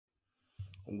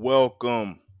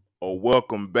Welcome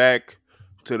welcome back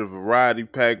to the Variety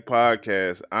Pack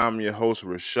Podcast. I'm your host,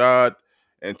 Rashad,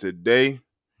 and today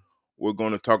we're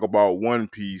going to talk about One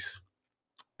Piece,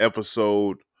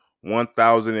 episode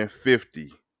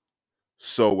 1050.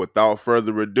 So, without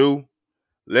further ado,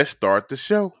 let's start the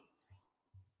show.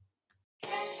 He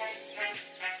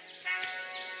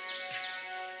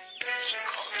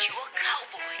called you a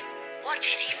cowboy. What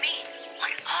did he mean?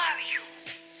 What are you?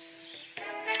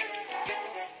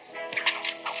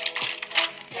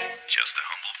 Just a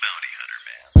humble bounty hunter,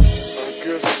 man. I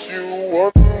guess you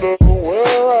wonder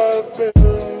where I've been,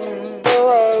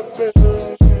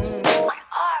 What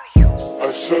are you? I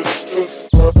searched to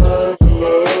find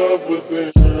love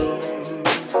within.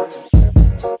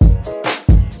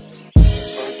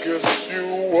 I guess you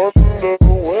wonder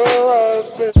where I've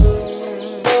been,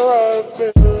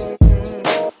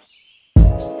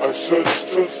 I searched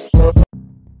to find.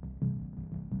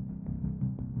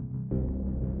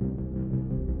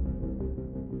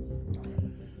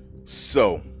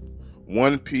 So,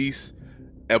 One Piece,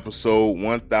 episode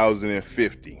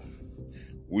 1050.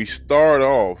 We start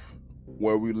off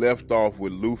where we left off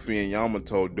with Luffy and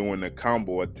Yamato doing a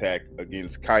combo attack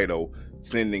against Kaido,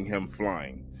 sending him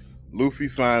flying. Luffy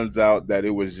finds out that it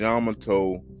was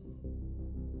Yamato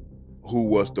who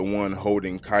was the one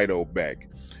holding Kaido back.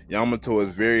 Yamato is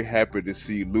very happy to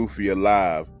see Luffy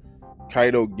alive.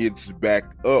 Kaido gets back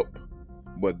up,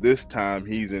 but this time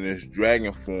he's in his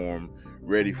dragon form,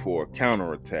 ready for a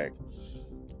counterattack.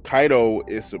 Kaido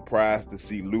is surprised to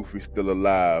see Luffy still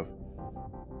alive.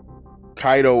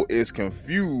 Kaido is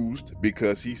confused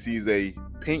because he sees a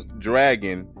pink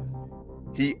dragon.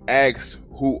 He asks,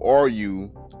 "Who are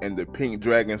you?" And the pink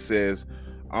dragon says,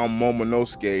 "I'm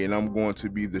Momonosuke and I'm going to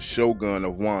be the Shogun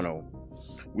of Wano."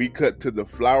 We cut to the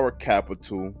flower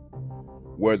capital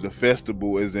where the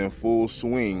festival is in full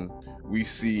swing. We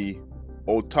see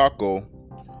Otako.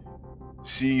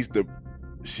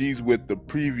 She's with the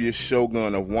previous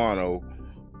Shogun of Wano,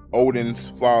 Oden's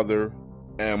father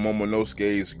and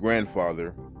Momonosuke's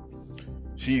grandfather.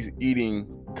 She's eating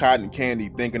cotton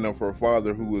candy, thinking of her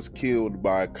father who was killed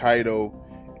by Kaido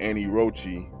and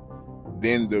Orochi.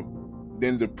 Then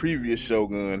the previous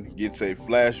Shogun gets a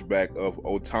flashback of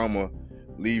Otama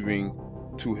leaving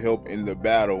to help in the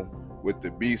battle with the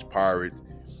Beast Pirates.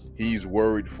 He's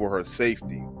worried for her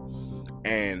safety.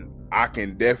 And I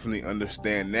can definitely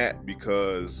understand that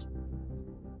because,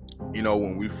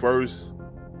 when we first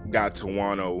got to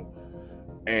Wano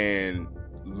and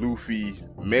Luffy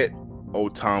met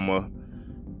Otama,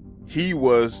 he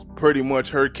was pretty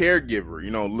much her caregiver,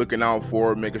 looking out for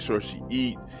her, making sure she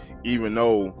eat, even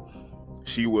though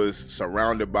she was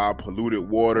surrounded by polluted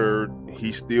water.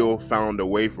 He still found a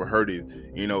way for her to,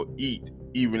 eat,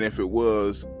 even if it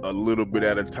was a little bit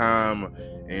at a time.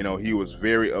 He was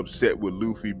very upset with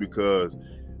Luffy because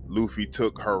Luffy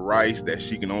took her rice that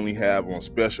she can only have on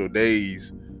special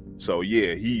days. So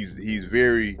yeah, he's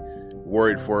very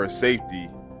worried for her safety.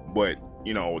 But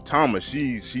Otama,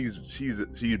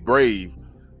 she's brave,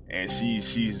 and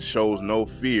she shows no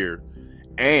fear,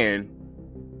 and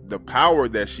the power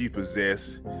that she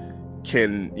possesses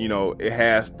can, it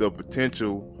has the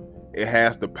potential, it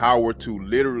has the power to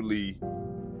literally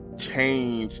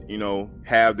change,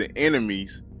 have the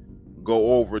enemies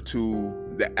go over to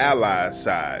the allied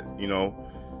side,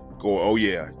 go, "Oh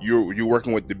yeah, you're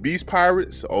working with the Beast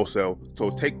Pirates, also, so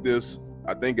take this."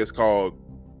 I think it's called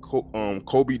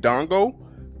Kobe Dango.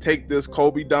 Take this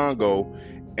Kobe Dango,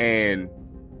 and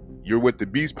you're with the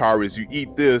Beast Pirates. You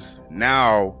eat this,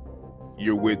 now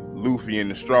you're with Luffy and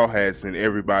the Straw Hats and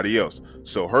everybody else.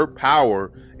 So her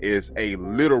power is a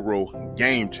literal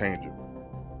game changer.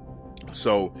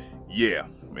 So yeah,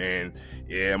 man,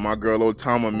 yeah, my girl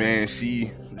Otama, man,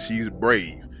 she's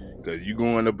brave, because you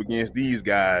going up against these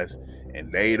guys and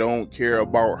they don't care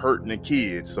about hurting the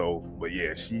kids. So, but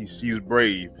yeah, she's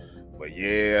brave. But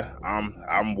yeah,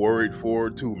 I'm worried for her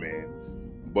too, man.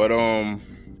 But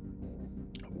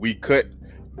we cut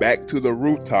back to the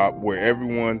rooftop where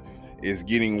everyone is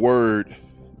getting word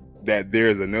that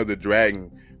there's another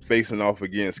dragon facing off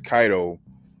against Kaido,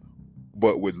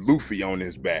 but with Luffy on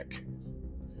his back.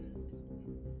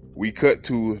 We cut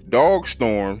to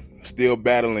Dogstorm still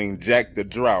battling Jack the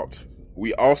Drought.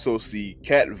 We also see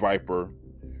Cat Viper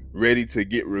ready to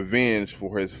get revenge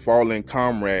for his fallen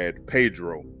comrade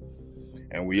Pedro.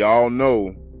 And we all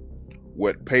know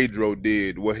what Pedro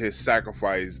did, what his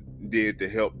sacrifice did to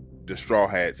help the Straw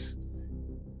Hats.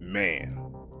 Man,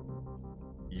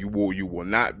 you will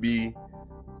not be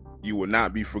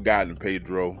forgotten,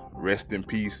 Pedro. Rest in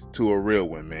peace to a real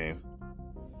one, man.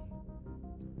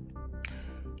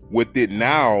 With it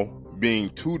now being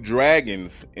two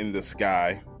dragons in the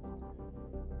sky,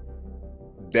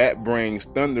 that brings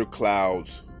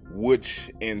thunderclouds,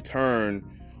 which in turn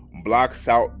blocks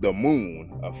out the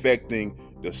moon, affecting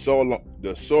the Soilong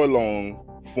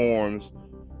forms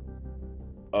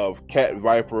of Cat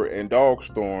Viper and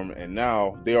Dogstorm, and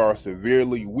now they are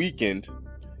severely weakened.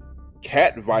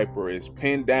 Cat Viper is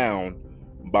pinned down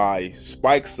by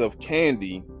spikes of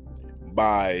candy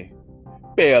by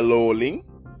Beloling,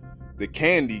 the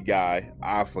candy guy.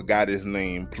 I forgot his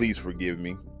name, please forgive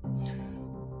me.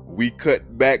 We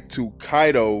cut back to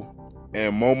Kaido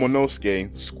and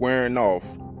Momonosuke squaring off.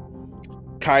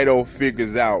 Kaido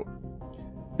figures out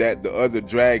that the other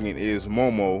dragon is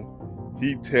Momo.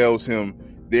 He tells him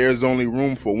there's only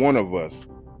room for one of us.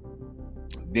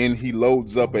 Then he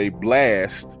loads up a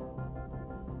blast.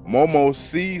 Momo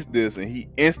sees this and he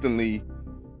instantly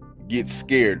gets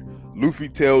scared. Luffy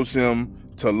tells him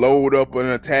to load up an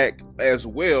attack as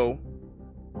well.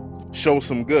 Show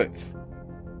some guts.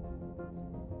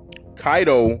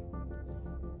 Kaido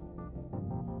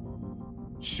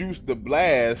shoots the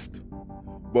blast,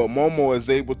 but Momo is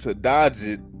able to dodge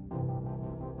it.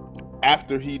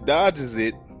 After he dodges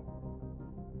it,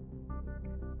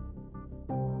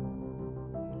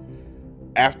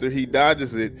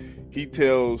 he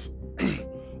tells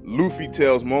Luffy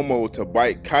tells Momo to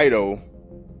bite Kaido.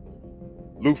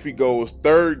 Luffy goes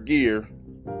third gear,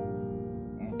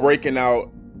 breaking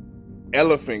out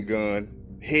Elephant Gun,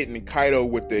 hitting Kaido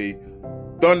with a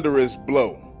thunderous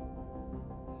blow.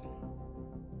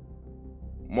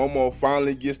 Momo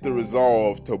finally gets the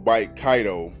resolve to bite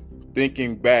Kaido,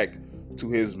 thinking back to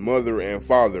his mother and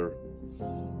father.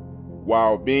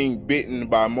 While being bitten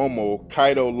by Momo,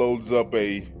 Kaido loads up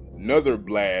another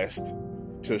blast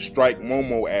to strike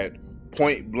Momo at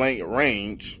point blank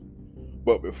range.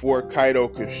 But before Kaido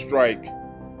could strike,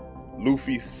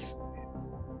 Luffy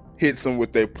hits him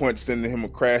with a punch, sending him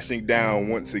crashing down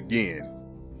once again.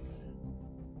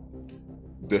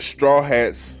 The Straw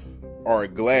Hats are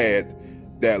glad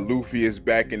that Luffy is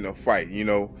back in the fight,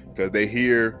 because they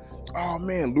hear, oh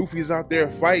man, Luffy's out there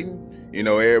fighting.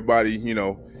 Everybody,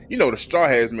 the Straw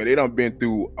Hats, man, they done been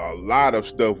through a lot of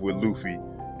stuff with Luffy,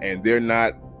 and they're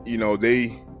not,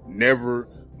 they never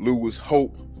lose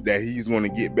hope that he's going to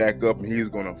get back up and he's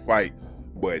going to fight.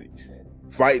 But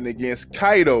fighting against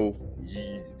Kaido,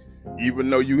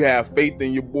 even though you have faith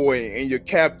in your boy and your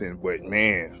captain, but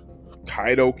man,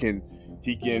 Kaido can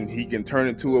turn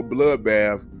into a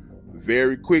bloodbath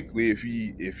very quickly if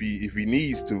he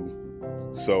needs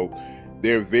to. So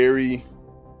they're very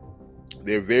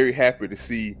happy to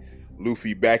see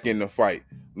Luffy back in the fight.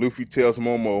 Luffy tells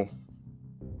Momo,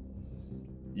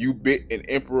 "You bit an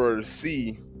emperor to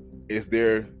see.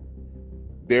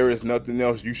 There is nothing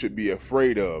else you should be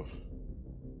afraid of."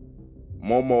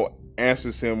 Momo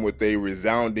answers him with a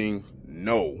resounding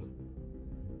no.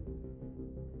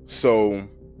 So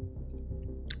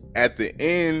at the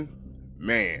end,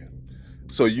 man,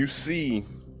 so you see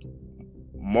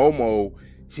Momo,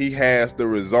 he has the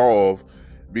resolve,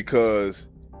 because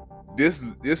this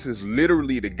is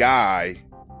literally the guy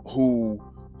who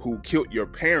killed your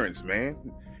parents, man.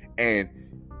 And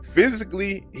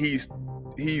physically he's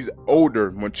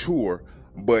older, mature,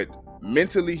 but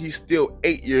mentally he's still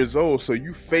 8 years old. So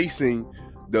you facing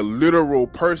the literal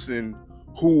person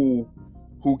who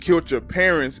killed your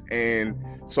parents. And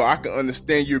so I can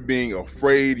understand you're being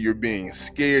afraid, you're being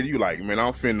scared. You like, man,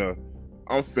 I'm finna,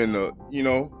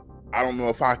 I don't know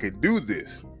if I could do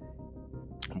this.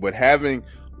 But having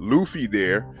Luffy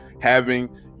there, having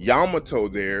Yamato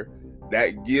there,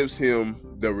 that gives him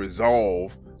the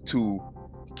resolve to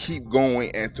keep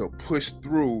going and to push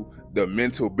through the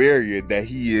mental barrier that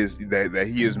he is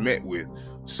met with.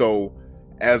 So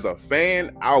as a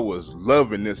fan, I was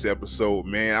loving this episode,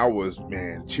 man. I was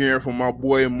cheering for my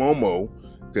boy Momo,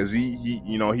 because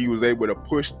he was able to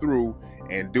push through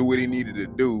and do what he needed to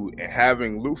do, and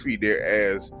having Luffy there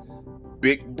as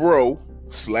big bro /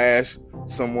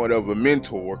 somewhat of a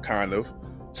mentor, kind of.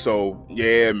 So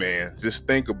yeah, man, just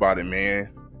think about it, man.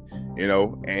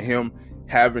 And him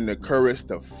having the courage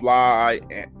to fly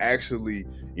and actually,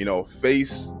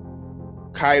 face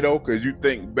Kaido, because you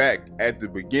think back at the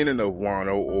beginning of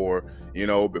Wano, or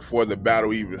before the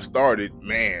battle even started,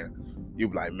 man, you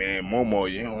be like, man, Momo,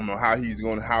 you don't know how he's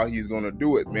gonna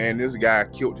do it, man. This guy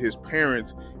killed his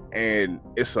parents, and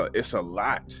it's a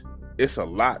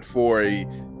lot for a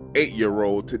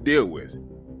 8-year-old to deal with,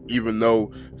 even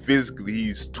though physically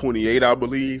he's 28, I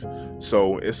believe.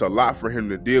 So it's a lot for him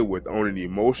to deal with on an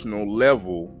emotional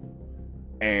level.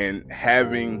 And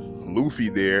having Luffy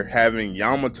there, having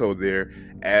Yamato there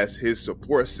as his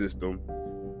support system,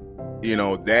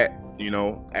 that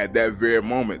at that very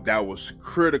moment, that was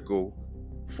critical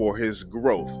for his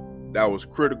growth.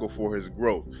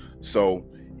 So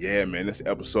yeah, man, this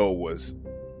episode was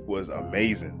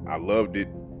amazing. I loved it.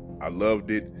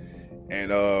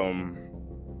 And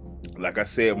like I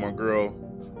said, my girl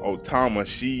Otama,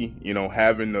 she,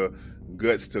 having the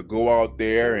guts to go out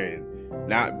there and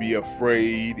not be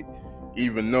afraid,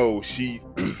 even though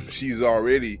she's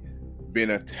already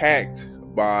been attacked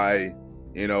by,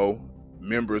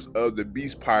 members of the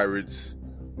Beast Pirates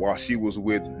while she was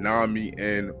with Nami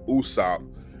and Usopp.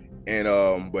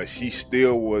 And but she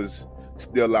was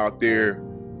still out there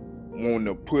wanting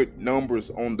to put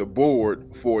numbers on the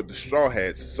board for the Straw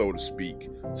Hats, so to speak.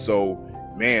 So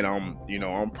man,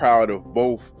 I'm proud of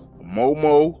both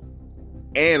Momo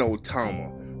and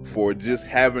Otama for just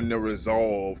having the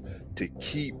resolve to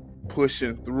keep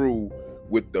pushing through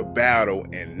with the battle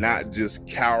and not just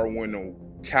cowering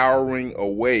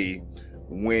away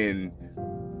when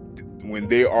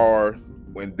they are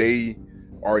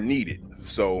needed.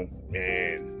 So,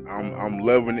 man, I'm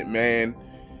loving it, man.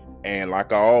 And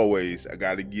like I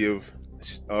gotta give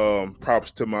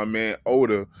props to my man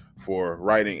Oda for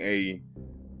writing a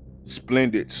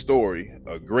splendid story,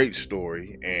 a great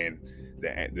story, and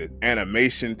the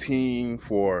animation team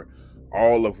for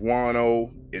all of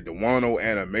Wano. The Wano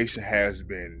animation has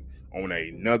been on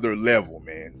another level,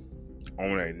 man.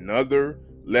 On another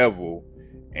level.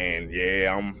 And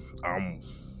yeah, I'm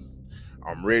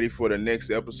ready for the next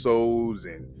episodes,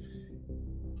 and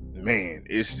man,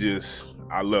 it's just,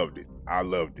 I loved it.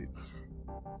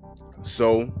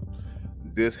 So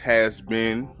this has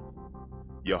been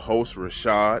your host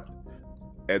Rashad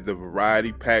at the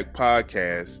Variety Pack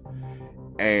Podcast,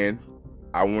 and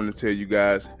I want to tell you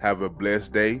guys, have a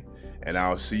blessed day, and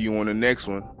I'll see you on the next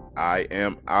one. I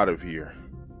am out of here.